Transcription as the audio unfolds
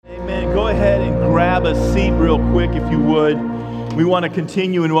grab a seat real quick if you would. We want to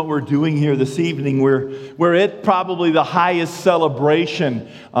continue in what we're doing here this evening. We're at probably the highest celebration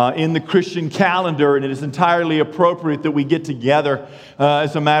in the Christian calendar, and it is entirely appropriate that we get together.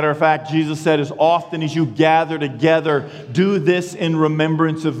 As a matter of fact, Jesus said, as often as you gather together, do this in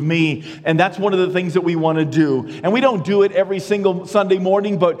remembrance of me. And that's one of the things that we want to do. And we don't do it every single Sunday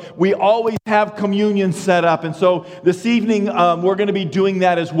morning, but we always have communion set up. And so this evening, we're going to be doing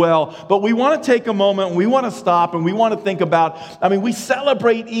that as well. But we want to take a moment, and we want to stop, and we want to think about, we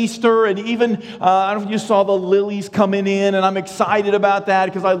celebrate Easter, and even, I don't know if you saw the lilies coming in, and I'm excited about that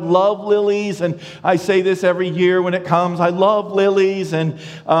because I love lilies, and I say this every year when it comes. I love lilies, and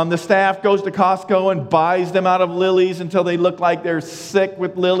the staff goes to Costco and buys them out of lilies until they look like they're sick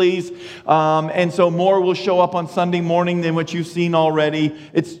with lilies, and so more will show up on Sunday morning than what you've seen already.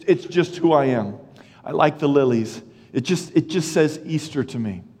 It's just who I am. I like the lilies. It just says Easter to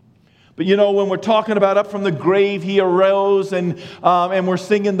me. But when we're talking about up from the grave he arose, and we're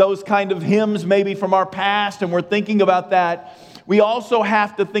singing those kind of hymns maybe from our past, and we're thinking about that, we also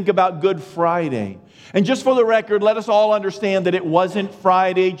have to think about Good Friday. And just for the record, let us all understand that it wasn't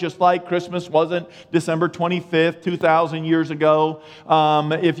Friday, just like Christmas wasn't December 25th, 2,000 years ago.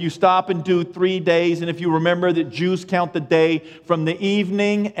 If you stop and do 3 days, and if you remember that Jews count the day from the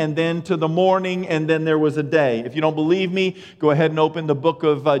evening and then to the morning, and then there was a day. If you don't believe me, go ahead and open the book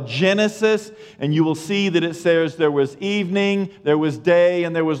of Genesis, and you will see that it says there was evening, there was day,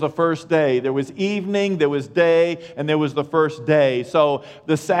 and there was the first day. There was evening, there was day, and there was the first day. So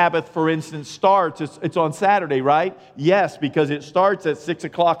the Sabbath, for instance, starts, it's on Saturday, right? Yes, because it starts at 6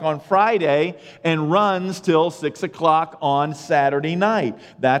 o'clock on Friday and runs till 6 o'clock on Saturday night.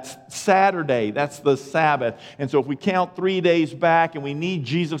 That's Saturday. That's the Sabbath. And so if we count 3 days back, and we need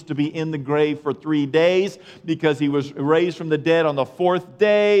Jesus to be in the grave for 3 days because he was raised from the dead on the fourth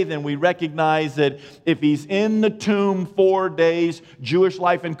day, then we recognize that if he's in the tomb 4 days, Jewish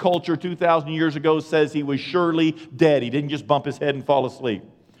life and culture 2,000 years ago says he was surely dead. He didn't just bump his head and fall asleep.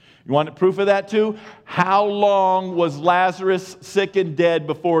 You want proof of that too? How long was Lazarus sick and dead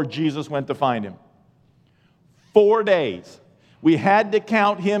before Jesus went to find him? 4 days. We had to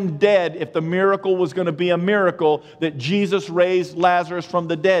count him dead if the miracle was going to be a miracle that Jesus raised Lazarus from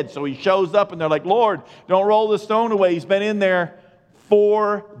the dead. So he shows up and they're like, Lord, don't roll the stone away. He's been in there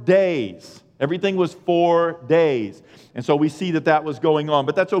 4 days. Everything was 4 days. And so we see that was going on,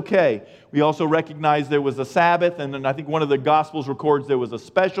 but that's okay. We also recognize there was a Sabbath, and then I think one of the Gospels records there was a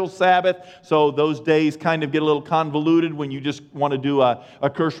special Sabbath, so those days kind of get a little convoluted when you just want to do a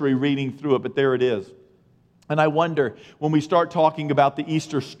cursory reading through it, but there it is. And I wonder, when we start talking about the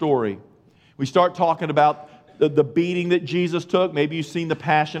Easter story, we start talking about the beating that Jesus took. Maybe you've seen The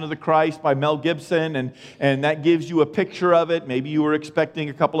Passion of the Christ by Mel Gibson, and that gives you a picture of it. Maybe you were expecting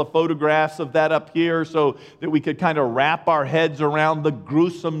a couple of photographs of that up here so that we could kind of wrap our heads around the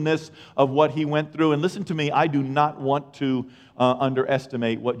gruesomeness of what he went through. And listen to me, I do not want to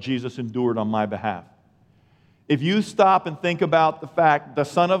underestimate what Jesus endured on my behalf. If you stop and think about the fact the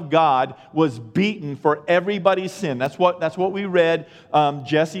Son of God was beaten for everybody's sin. That's what we read.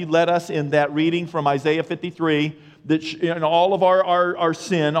 Jesse led us in that reading from Isaiah 53. That all of our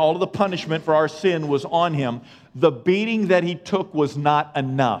sin, all of the punishment for our sin was on him. The beating that he took was not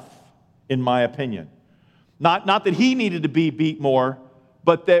enough, in my opinion. Not that he needed to be beat more,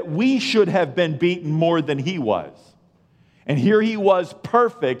 but that we should have been beaten more than he was. And here he was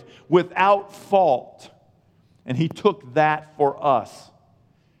perfect, without fault. And he took that for us.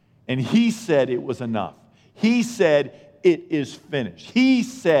 And he said it was enough. He said it is finished. He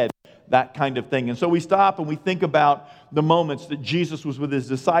said that kind of thing. And so we stop and we think about the moments that Jesus was with his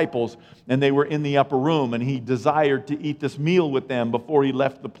disciples and they were in the upper room and he desired to eat this meal with them before he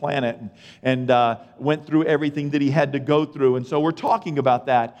left the planet and went through everything that he had to go through. And so we're talking about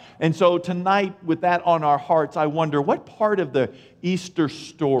that. And so tonight, with that on our hearts, I wonder, what part of the Easter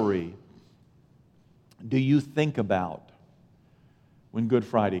story do you think about when Good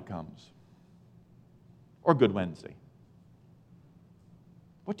Friday comes? Or Good Wednesday?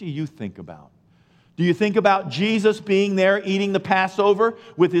 What do you think about? Do you think about Jesus being there eating the Passover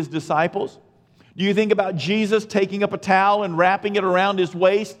with his disciples? Do you think about Jesus taking up a towel and wrapping it around his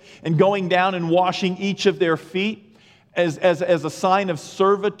waist and going down and washing each of their feet as a sign of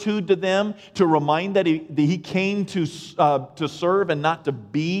servitude to them, to remind that he came to serve and not to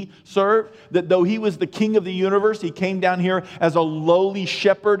be served? That though he was the king of the universe, he came down here as a lowly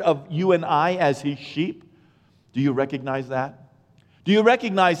shepherd of you and I as his sheep? Do you recognize that? Do you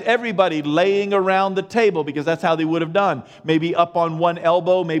recognize everybody laying around the table? Because that's how they would have done. Maybe up on one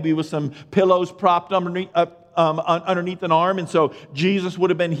elbow, maybe with some pillows propped underneath an arm, and so Jesus would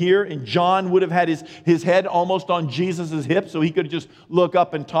have been here, and John would have had his head almost on Jesus' hip, so he could just look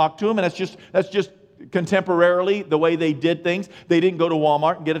up and talk to him. And that's just contemporarily the way they did things. They didn't go to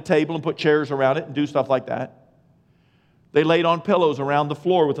Walmart and get a table and put chairs around it and do stuff like that. They laid on pillows around the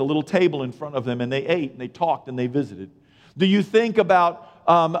floor with a little table in front of them, and they ate, and they talked, and they visited. Do you think about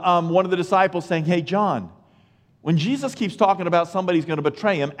one of the disciples saying, "Hey, John, when Jesus keeps talking about somebody's going to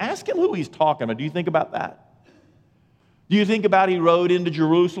betray him, ask him who he's talking about"? Do you think about that? Do you think about he rode into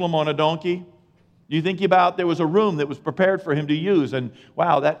Jerusalem on a donkey? Do you think about there was a room that was prepared for him to use, and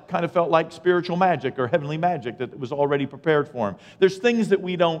wow, that kind of felt like spiritual magic or heavenly magic that was already prepared for him? There's things that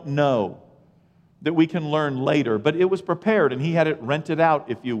we don't know that we can learn later, but it was prepared, and he had it rented out,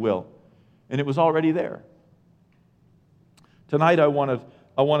 if you will, and it was already there. Tonight I want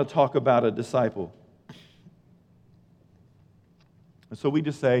to talk about a disciple. And so we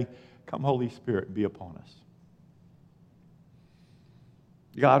just say, "Come, Holy Spirit, be upon us."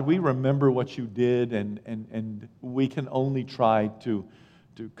 God, we remember what you did, and we can only try to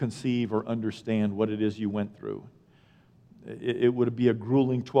conceive or understand what it is you went through. It would be a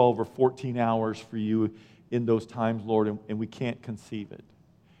grueling 12 or 14 hours for you in those times, Lord, and we can't conceive it.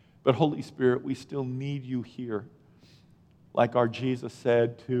 But Holy Spirit, we still need you here, like our Jesus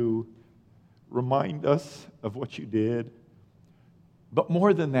said, to remind us of what you did. But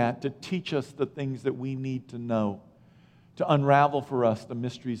more than that, to teach us the things that we need to know, to unravel for us the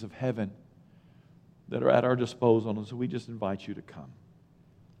mysteries of heaven that are at our disposal. And so we just invite you to come.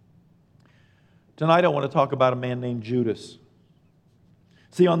 Tonight I want to talk about a man named Judas.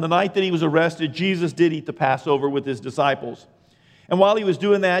 See, on the night that he was arrested, Jesus did eat the Passover with his disciples. And while he was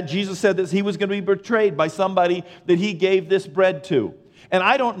doing that, Jesus said that he was going to be betrayed by somebody that he gave this bread to. And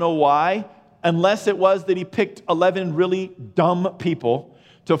I don't know why, unless it was that he picked 11 really dumb people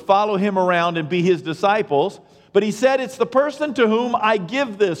to follow him around and be his disciples. But he said, "It's the person to whom I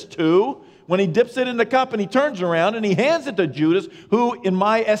give this to." When he dips it in the cup and he turns around and he hands it to Judas, who, in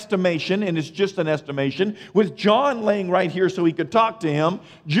my estimation, and it's just an estimation, with John laying right here so he could talk to him,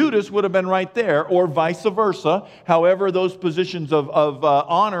 Judas would have been right there, or vice versa. However those positions of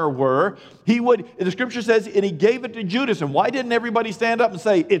honor were, the scripture says, and he gave it to Judas. And why didn't everybody stand up and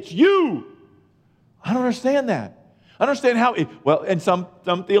say, "It's you"? I don't understand that. I understand how, and some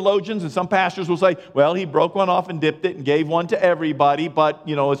theologians and some pastors will say, well, he broke one off and dipped it and gave one to everybody, but,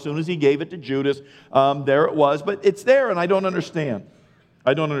 as soon as he gave it to Judas, there it was. But it's there, and I don't understand.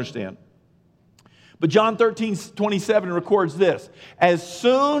 I don't understand. But John 13:27 records this: as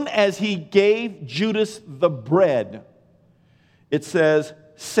soon as he gave Judas the bread, it says,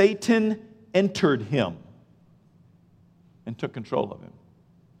 Satan entered him and took control of him.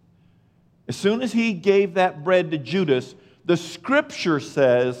 As soon as he gave that bread to Judas, the scripture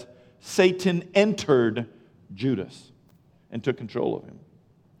says Satan entered Judas and took control of him.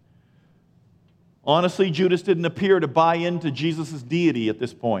 Honestly, Judas didn't appear to buy into Jesus' deity at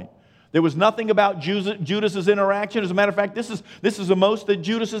this point. There was nothing about Judas' interaction. As a matter of fact, this is the most that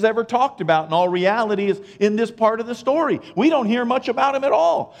Judas has ever talked about in all reality is in this part of the story. We don't hear much about him at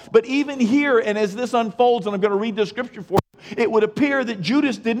all. But even here, and as this unfolds, and I'm going to read the scripture for you, it would appear that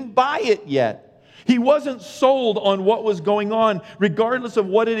Judas didn't buy it yet. He wasn't sold on what was going on, regardless of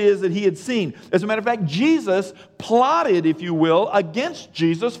what it is that he had seen. As a matter of fact, Jesus plotted, if you will, against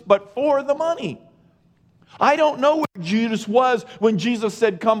Jesus, but for the money. I don't know where Judas was when Jesus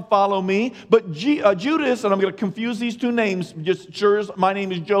said, "Come follow me." But Judas, and I'm going to confuse these two names, just sure as my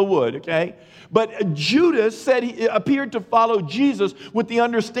name is Joe Wood, okay? But Judas said he appeared to follow Jesus with the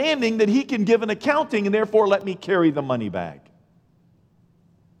understanding that he can give an accounting and therefore let me carry the money bag.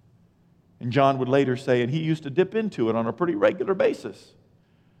 And John would later say, and he used to dip into it on a pretty regular basis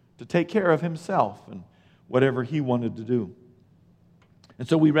to take care of himself and whatever he wanted to do. And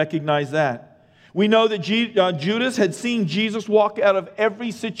so we recognize that. We know that Judas had seen Jesus walk out of every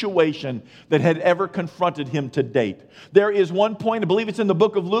situation that had ever confronted him to date. There is one point, I believe it's in the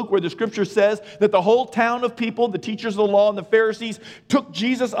book of Luke, where the scripture says that the whole town of people, the teachers of the law and the Pharisees, took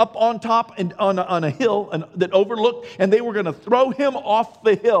Jesus up on top and on a hill that overlooked, and they were going to throw him off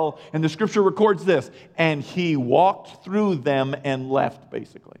the hill. And the scripture records this: and he walked through them and left,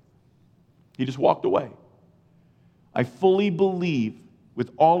 basically. He just walked away. I fully believe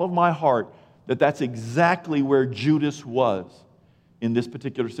with all of my heart that that's exactly where Judas was in this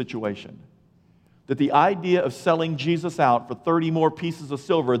particular situation. That the idea of selling Jesus out for 30 more pieces of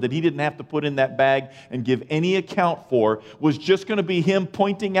silver that he didn't have to put in that bag and give any account for was just going to be him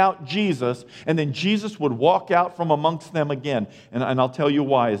pointing out Jesus, and then Jesus would walk out from amongst them again. And I'll tell you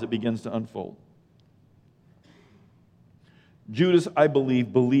why as it begins to unfold. Judas, I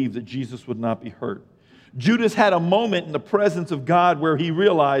believe, believed that Jesus would not be hurt. Judas had a moment in the presence of God where he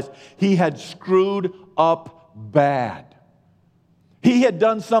realized he had screwed up bad. He had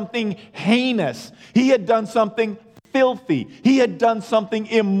done something heinous. He had done something filthy. He had done something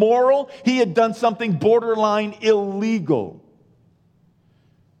immoral. He had done something borderline illegal.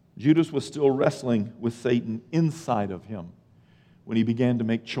 Judas was still wrestling with Satan inside of him when he began to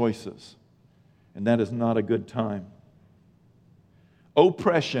make choices. And that is not a good time.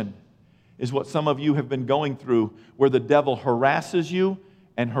 Oppression is what some of you have been going through, where the devil harasses you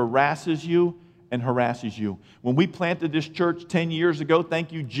and harasses you and harasses you. When we planted this church 10 years ago,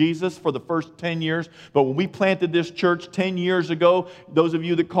 thank you, Jesus, for the first 10 years. But when we planted this church 10 years ago, those of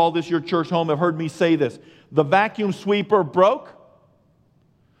you that call this your church home have heard me say this. The vacuum sweeper broke.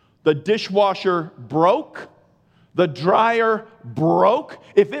 The dishwasher broke. The dryer broke.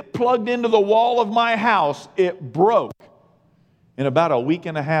 If it plugged into the wall of my house, it broke in about a week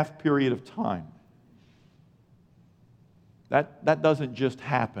and a half period of time. That doesn't just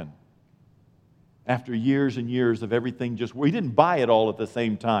happen. After years and years of everything we didn't buy it all at the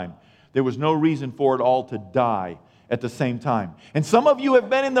same time. There was no reason for it all to die at the same time. And some of you have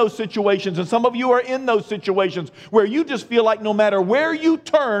been in those situations, and some of you are in those situations where you just feel like no matter where you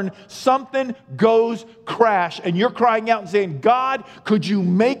turn, something goes crash, and you're crying out and saying, God, could you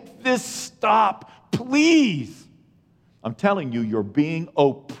make this stop, please? I'm telling you, you're being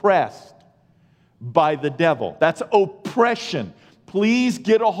oppressed by the devil. That's oppression. Please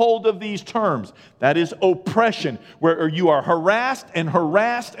get a hold of these terms. That is oppression, where you are harassed and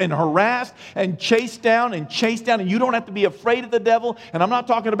harassed and harassed and chased down, and you don't have to be afraid of the devil. And I'm not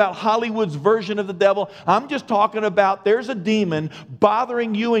talking about Hollywood's version of the devil. I'm just talking about there's a demon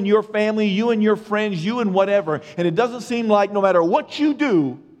bothering you and your family, you and your friends, you and whatever. And it doesn't seem like no matter what you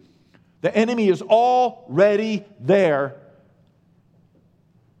do, the enemy is already there.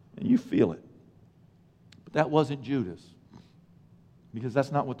 And you feel it. But that wasn't Judas. Because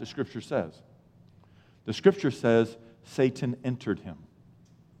that's not what the Scripture says. The Scripture says Satan entered him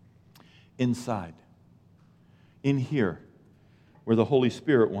inside, in here, where the Holy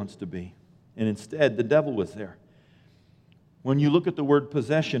Spirit wants to be. And instead, the devil was there. When you look at the word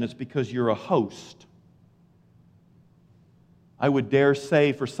possession, it's because you're a host. I would dare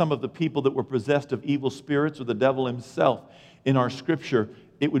say for some of the people that were possessed of evil spirits or the devil himself in our Scripture,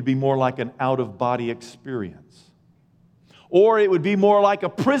 it would be more like an out-of-body experience. Or it would be more like a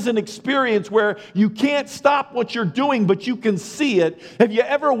prison experience where you can't stop what you're doing, but you can see it. Have you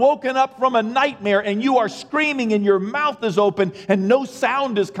ever woken up from a nightmare and you are screaming and your mouth is open and no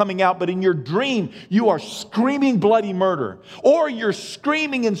sound is coming out, but in your dream you are screaming bloody murder? Or you're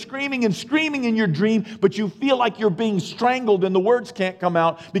screaming and screaming and screaming in your dream, but you feel like you're being strangled and the words can't come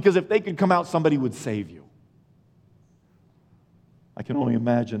out, because if they could come out, somebody would save you. I can only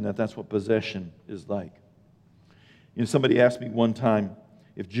imagine that that's what possession is like. You know, somebody asked me one time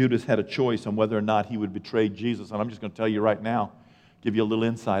if Judas had a choice on whether or not he would betray Jesus. And I'm just going to tell you right now, give you a little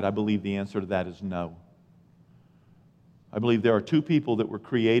insight. I believe the answer to that is no. I believe there are two people that were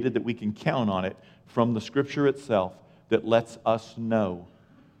created that we can count on it from the Scripture itself that lets us know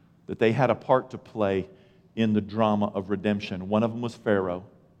that they had a part to play in the drama of redemption. One of them was Pharaoh.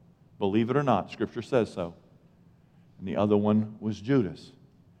 Believe it or not, Scripture says so. And the other one was Judas.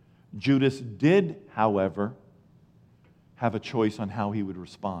 Judas did, however, have a choice on how he would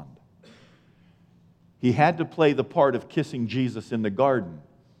respond. He had to play the part of kissing Jesus in the garden,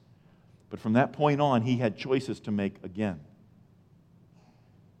 but from that point on, he had choices to make again.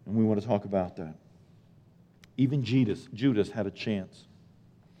 And we want to talk about that. Even Judas had a chance.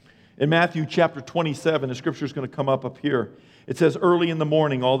 In Matthew chapter 27, the Scripture is going to come up here. It says, early in the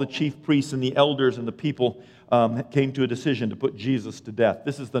morning, all the chief priests and the elders and the people came to a decision to put Jesus to death.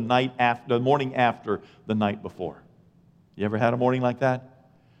 This is the morning after the night before. You ever had a morning like that?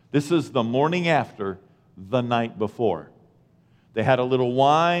 This is the morning after the night before. They had a little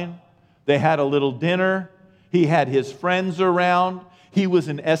wine. They had a little dinner. He had his friends around. He was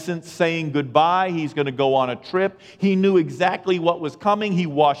in essence saying goodbye. He's going to go on a trip. He knew exactly what was coming. He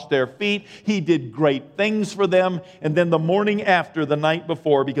washed their feet. He did great things for them. And then the morning after the night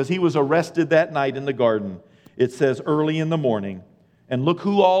before, because he was arrested that night in the garden, it says early in the morning, and look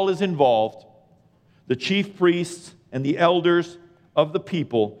who all is involved. The chief priests and the elders of the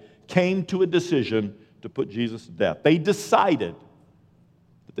people came to a decision to put Jesus to death. They decided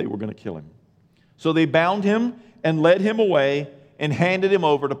that they were going to kill him. So they bound him and led him away and handed him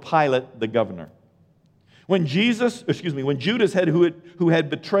over to Pilate, the governor. When Judas who had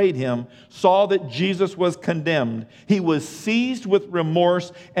betrayed him saw that Jesus was condemned, he was seized with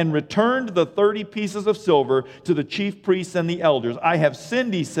remorse and returned the 30 pieces of silver to the chief priests and the elders. I have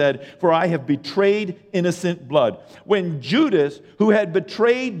sinned, he said, for I have betrayed innocent blood. When Judas, who had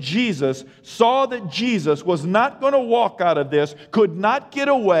betrayed Jesus, saw that Jesus was not going to walk out of this, could not get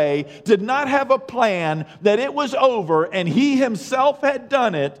away, did not have a plan, that it was over, and he himself had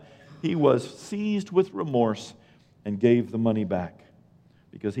done it, he was seized with remorse and gave the money back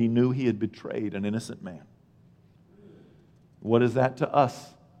because he knew he had betrayed an innocent man. What is that to us?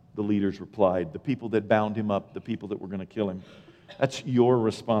 The leaders replied. The people that bound him up, the people that were going to kill him. That's your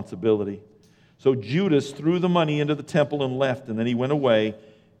responsibility. So Judas threw the money into the temple and left, and then he went away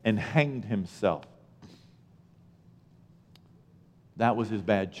and hanged himself. That was his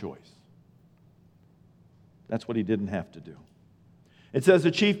bad choice. That's what he didn't have to do. It says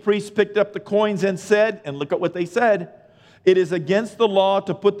the chief priests picked up the coins and said, and look at what they said, it is against the law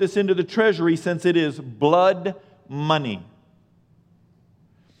to put this into the treasury since it is blood money.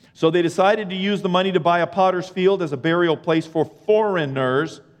 So they decided to use the money to buy a potter's field as a burial place for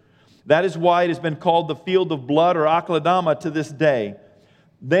foreigners. That is why it has been called the field of blood, or Akeldama, to this day.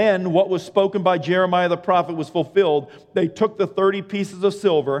 Then what was spoken by Jeremiah the prophet was fulfilled. They took the 30 pieces of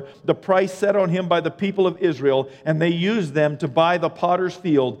silver, the price set on him by the people of Israel, and they used them to buy the potter's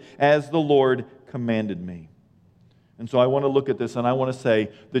field as the Lord commanded me. And so I want to look at this and I want to say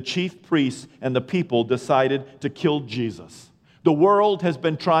the chief priests and the people decided to kill Jesus. The world has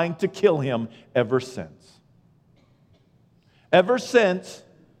been trying to kill him ever since. Ever since,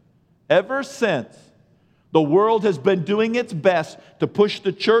 the world has been doing its best to push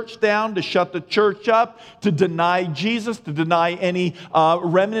the church down, to shut the church up, to deny Jesus, to deny any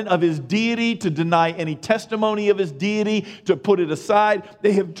remnant of his deity, to deny any testimony of his deity, to put it aside.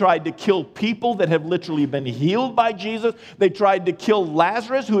 They have tried to kill people that have literally been healed by Jesus. They tried to kill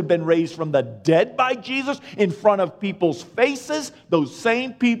Lazarus, who had been raised from the dead by Jesus, in front of people's faces. Those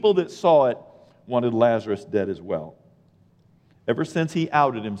same people that saw it wanted Lazarus dead as well. Ever since he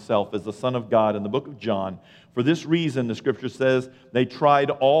outed himself as the Son of God in the book of John, for this reason, the Scripture says, they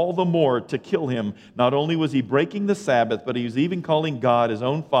tried all the more to kill him. Not only was he breaking the Sabbath, but he was even calling God his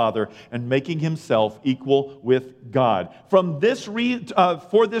own Father and making himself equal with God. For this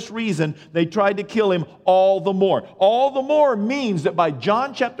reason, they tried to kill him all the more. All the more means that by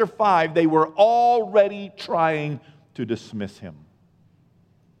John chapter 5, they were already trying to dismiss him.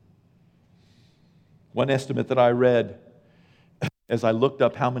 One estimate that I read, as I looked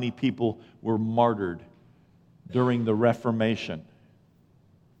up how many people were martyred during the Reformation,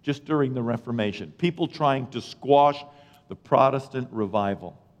 just during the Reformation, people trying to squash the Protestant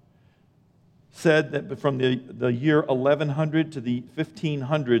revival, said that from the year 1100 to the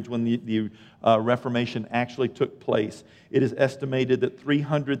 1500s, when the Reformation actually took place, it is estimated that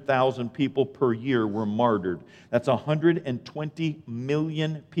 300,000 people per year were martyred. That's 120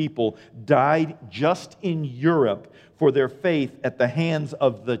 million people died just in Europe for their faith at the hands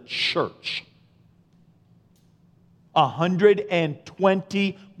of the church.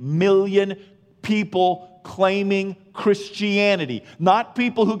 120 million people claiming Christianity. Not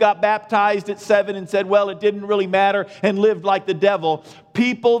people who got baptized at 7 and said, well, it didn't really matter, and lived like the devil.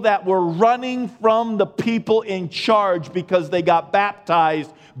 People that were running from the people in charge because they got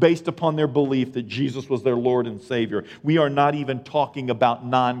baptized based upon their belief that Jesus was their Lord and Savior. We are not even talking about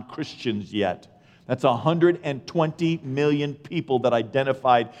non-Christians yet. That's 120 million people that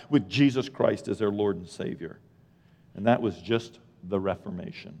identified with Jesus Christ as their Lord and Savior. And that was just the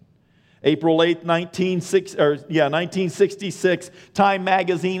Reformation. April 8, 1966, Time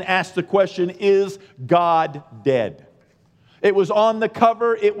magazine asked the question, is God dead? It was on the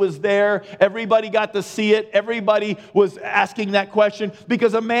cover. It was there. Everybody got to see it. Everybody was asking that question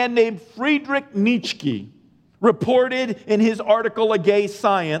because a man named Friedrich Nietzsche reported in his article, A Gay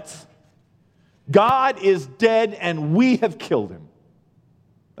Science, God is dead and we have killed him.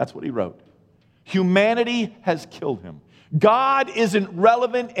 That's what he wrote. Humanity has killed him. God isn't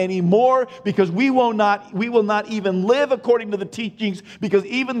relevant anymore because we will not even live according to the teachings, because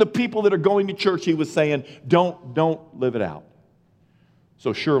even the people that are going to church, he was saying, don't live it out.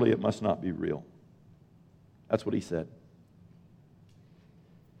 So surely it must not be real. That's what he said.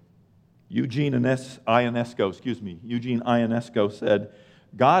 Eugene Ionesco said,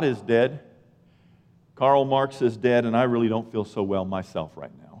 God is dead, Karl Marx is dead, and I really don't feel so well myself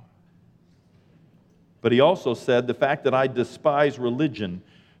right now. But he also said, the fact that I despise religion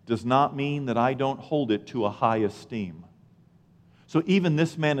does not mean that I don't hold it to a high esteem. So even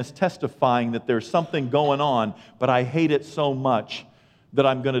this man is testifying that there's something going on, but I hate it so much that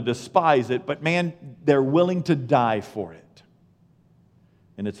I'm going to despise it, but man, they're willing to die for it.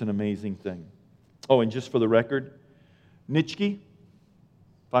 And it's an amazing thing. Oh, and just for the record, Nitschke,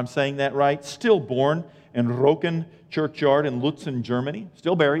 if I'm saying that right, still born in Roken churchyard in Lutzen, Germany,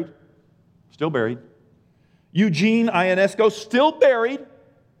 still buried. Still buried. Eugene Ionesco, still buried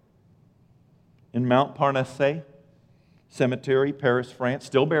in Mount Parnasse Cemetery, Paris, France,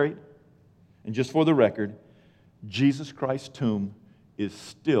 still buried. And just for the record, Jesus Christ's tomb is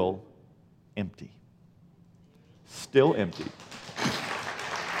still empty. Still empty.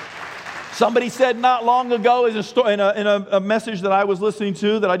 Somebody said not long ago in a message that I was listening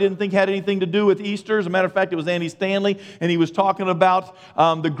to that I didn't think had anything to do with Easter. As a matter of fact, it was Andy Stanley, and he was talking about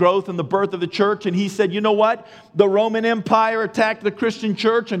the growth and the birth of the church. And he said, you know what? The Roman Empire attacked the Christian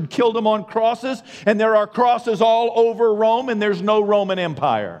church and killed them on crosses, and there are crosses all over Rome, and there's no Roman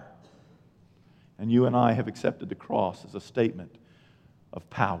Empire. And you and I have accepted the cross as a statement of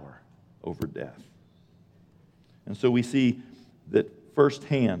power over death. And so we see that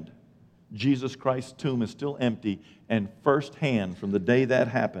firsthand, Jesus Christ's tomb is still empty, and firsthand, from the day that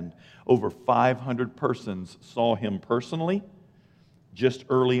happened, over 500 persons saw him personally just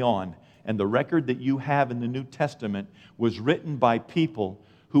early on. And the record that you have in the New Testament was written by people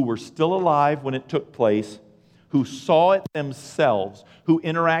who were still alive when it took place, who saw it themselves, who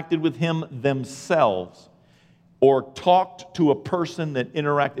interacted with him themselves, or talked to a person that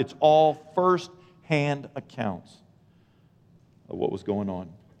interacted. It's all first-hand accounts of what was going on.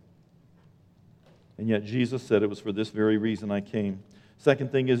 And yet Jesus said it was for this very reason I came.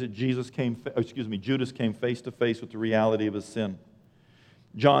 Second thing is that Judas came face to face with the reality of his sin.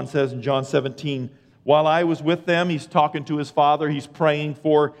 John says in John 17, while I was with them, he's talking to his Father, he's praying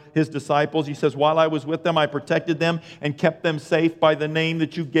for his disciples. He says, while I was with them, I protected them and kept them safe by the name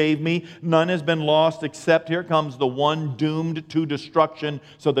that you gave me. None has been lost except, here comes the one doomed to destruction,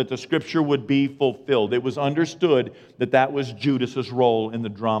 so that the scripture would be fulfilled. It was understood that that was Judas's role in the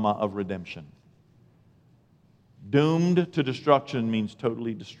drama of redemption. Doomed to destruction means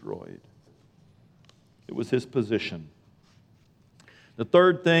totally destroyed. It was his position. The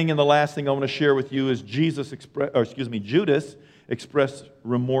third thing and the last thing I want to share with you is Judas expressed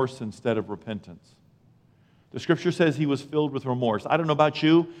remorse instead of repentance. The scripture says he was filled with remorse. I don't know about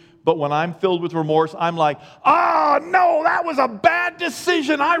you, but when I'm filled with remorse, I'm like, oh, no, that was a bad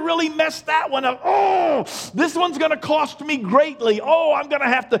decision. I really messed that one up. Oh, this one's going to cost me greatly. Oh, I'm going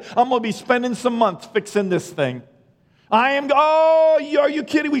to be spending some months fixing this thing. Are you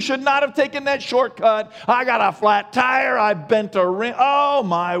kidding? We should not have taken that shortcut. I got a flat tire. I bent a rim. Oh,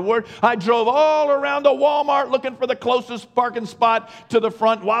 my word. I drove all around the Walmart looking for the closest parking spot to the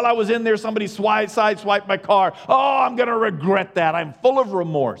front. While I was in there, somebody sideswiped my car. Oh, I'm going to regret that. I'm full of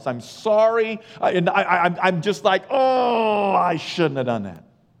remorse. I'm sorry. I'm just like, oh, I shouldn't have done that.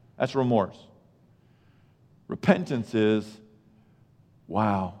 That's remorse. Repentance is,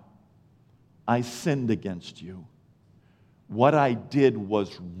 wow, I sinned against you. What I did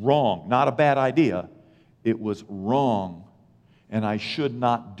was wrong. Not a bad idea. It was wrong. And I should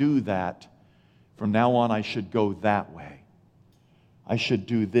not do that. From now on, I should go that way. I should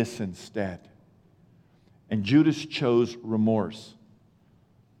do this instead. And Judas chose remorse.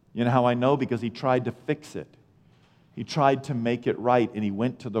 You know how I know? Because he tried to fix it. He tried to make it right, and he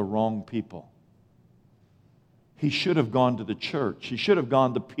went to the wrong people. He should have gone to the church. He should have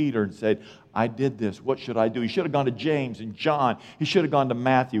gone to Peter and said, I did this. What should I do? He should have gone to James and John. He should have gone to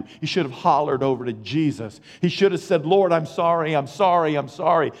Matthew. He should have hollered over to Jesus. He should have said, Lord, I'm sorry, I'm sorry, I'm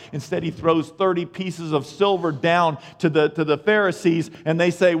sorry. Instead, he throws 30 pieces of silver down to the Pharisees, and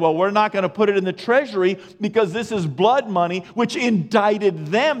they say, well, we're not going to put it in the treasury because this is blood money, which indicted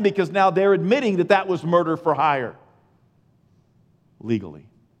them because now they're admitting that that was murder for hire legally.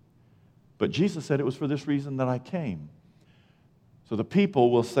 But Jesus said it was for this reason that I came. So the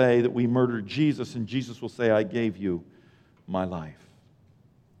people will say that we murdered Jesus, and Jesus will say, I gave you my life.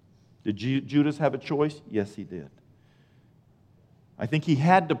 Did Judas have a choice? Yes, he did. I think he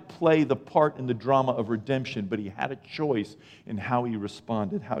had to play the part in the drama of redemption, but he had a choice in how he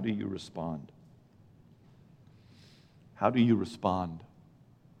responded. How do you respond? How do you respond?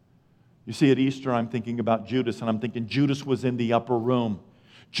 You see, at Easter, I'm thinking about Judas, and I'm thinking Judas was in the upper room.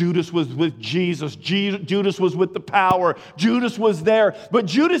 Judas was with Jesus. Judas was with the power. Judas was there. But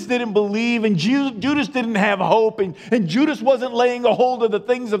Judas didn't believe, and Judas didn't have hope, and Judas wasn't laying a hold of the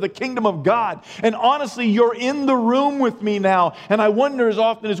things of the kingdom of God. And honestly, you're in the room with me now, and I wonder as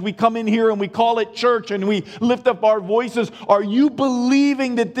often as we come in here and we call it church and we lift up our voices, are you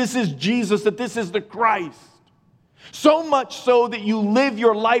believing that this is Jesus, that this is the Christ? So much so that you live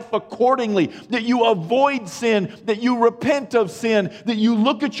your life accordingly, that you avoid sin, that you repent of sin, that you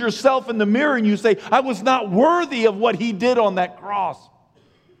look at yourself in the mirror and you say, I was not worthy of what He did on that cross.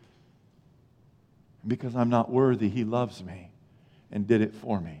 Because I'm not worthy, He loves me and did it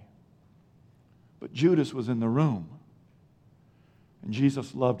for me. But Judas was in the room, and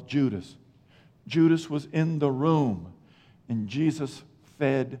Jesus loved Judas. Judas was in the room, and Jesus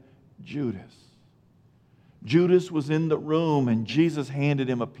fed Judas. Judas was in the room, and Jesus handed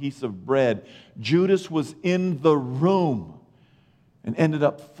him a piece of bread. Judas was in the room and ended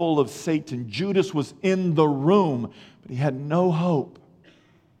up full of Satan. Judas was in the room, but he had no hope.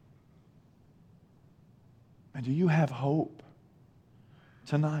 And do you have hope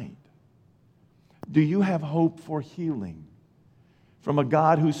tonight? Do you have hope for healing from a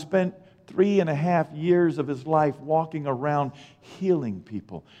God who spent 3.5 years of His life walking around healing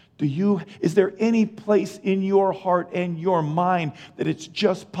people? Is there any place in your heart and your mind that it's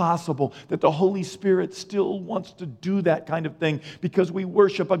just possible that the Holy Spirit still wants to do that kind of thing? Because we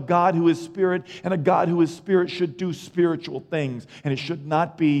worship a God who is Spirit, and a God who is Spirit should do spiritual things. And it should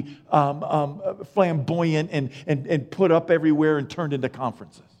not be flamboyant and put up everywhere and turned into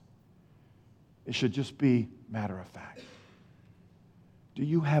conferences. It should just be matter of fact. Do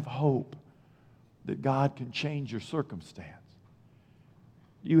you have hope that God can change your circumstance?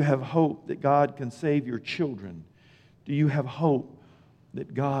 Do you have hope that God can save your children? Do you have hope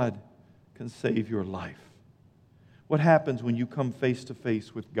that God can save your life? What happens when you come face to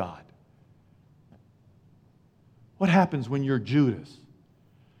face with God? What happens when you're Judas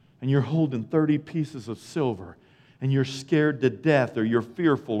and you're holding 30 pieces of silver and you're scared to death, or you're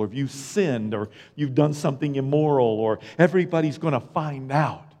fearful, or you've sinned, or you've done something immoral, or everybody's going to find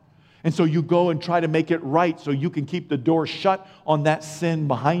out? And so you go and try to make it right so you can keep the door shut on that sin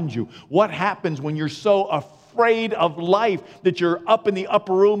behind you. What happens when you're so afraid of life that you're up in the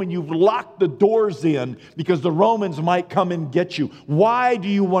upper room and you've locked the doors in because the Romans might come and get you? Why do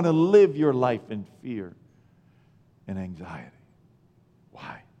you want to live your life in fear and anxiety?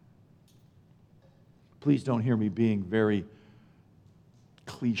 Why? Please don't hear me being very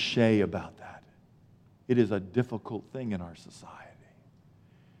cliche about that. It is a difficult thing in our society.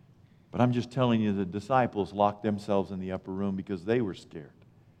 But I'm just telling you, the disciples locked themselves in the upper room because they were scared.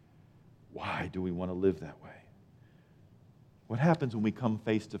 Why do we want to live that way? What happens when we come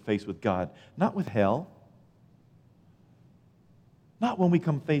face to face with God? Not with hell. Not when we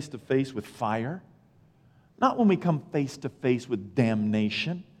come face to face with fire. Not when we come face to face with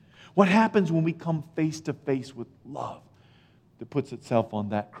damnation. What happens when we come face to face with love that puts itself on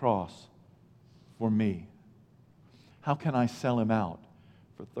that cross for me? How can I sell Him out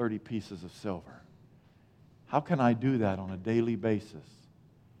for 30 pieces of silver? How can I do that on a daily basis?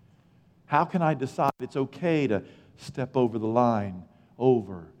 How can I decide it's okay to step over the line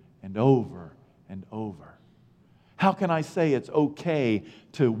over and over and over? How can I say it's okay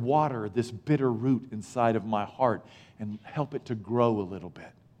to water this bitter root inside of my heart and help it to grow a little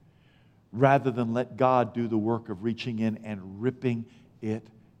bit, rather than let God do the work of reaching in and ripping it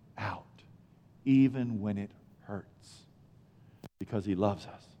out, even when it hurts? Because He loves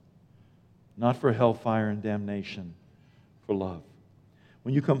us. Not for hellfire and damnation, for love.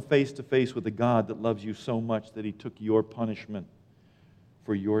 When you come face to face with a God that loves you so much that He took your punishment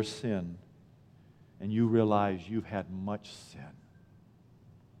for your sin, and you realize you've had much sin,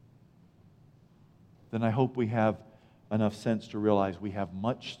 then I hope we have enough sense to realize we have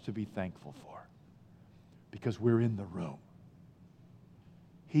much to be thankful for, because we're in the room.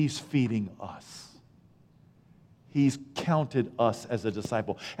 He's feeding us. He's counted us as a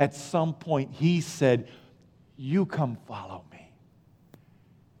disciple. At some point, He said, you come follow me.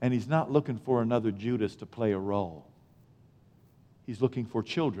 And He's not looking for another Judas to play a role. He's looking for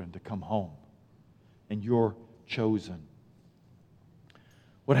children to come home. And you're chosen.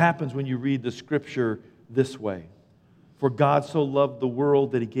 What happens when you read the Scripture this way? For God so loved the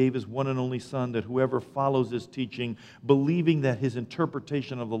world that He gave His one and only Son, that whoever follows His teaching, believing that His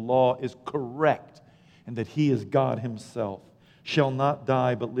interpretation of the law is correct, and that He is God Himself, shall not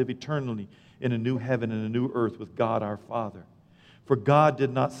die but live eternally in a new heaven and a new earth with God our Father. For God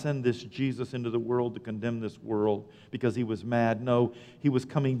did not send this Jesus into the world to condemn this world because He was mad. No, He was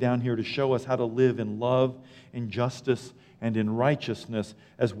coming down here to show us how to live in love, in justice, and in righteousness,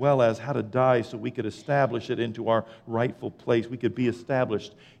 as well as how to die so we could establish it into our rightful place. We could be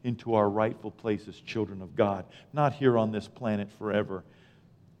established into our rightful place as children of God, not here on this planet forever,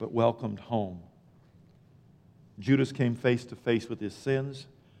 but welcomed home. Judas came face to face with his sins.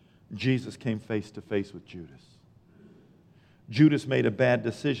 Jesus came face to face with Judas. Judas made a bad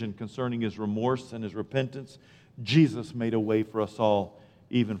decision concerning his remorse and his repentance. Jesus made a way for us all,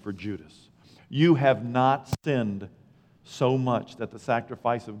 even for Judas. You have not sinned so much that the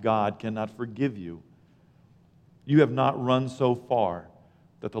sacrifice of God cannot forgive you. You have not run so far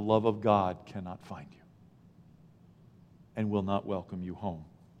that the love of God cannot find you and will not welcome you home.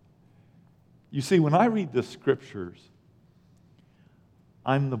 You see, when I read the Scriptures,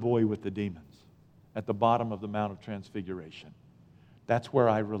 I'm the boy with the demons at the bottom of the Mount of Transfiguration. That's where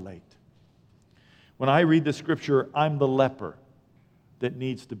I relate. When I read the Scripture, I'm the leper that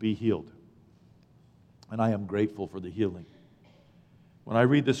needs to be healed. And I am grateful for the healing. When I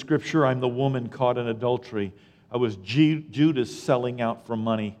read the Scripture, I'm the woman caught in adultery. I was Judas selling out for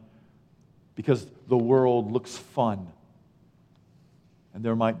money because the world looks fun. And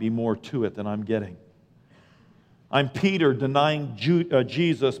there might be more to it than I'm getting. I'm Peter denying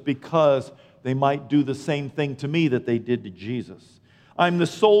Jesus because they might do the same thing to me that they did to Jesus. I'm the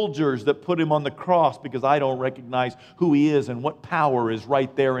soldiers that put him on the cross because I don't recognize who he is and what power is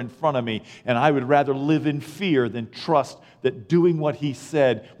right there in front of me. And I would rather live in fear than trust that doing what he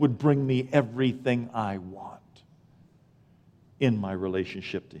said would bring me everything I want in my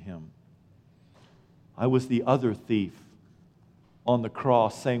relationship to him. I was the other thief on the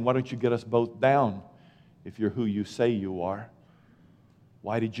cross saying, why don't you get us both down if you're who you say you are?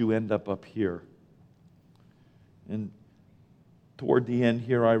 Why did you end up here? And toward the end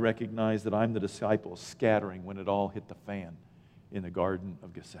here, I recognize that I'm the disciple scattering when it all hit the fan in the Garden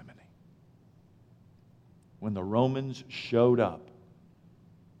of Gethsemane. When the Romans showed up,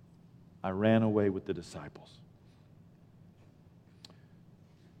 I ran away with the disciples.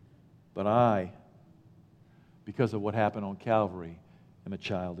 But I, because of what happened on Calvary, am a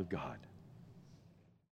child of God.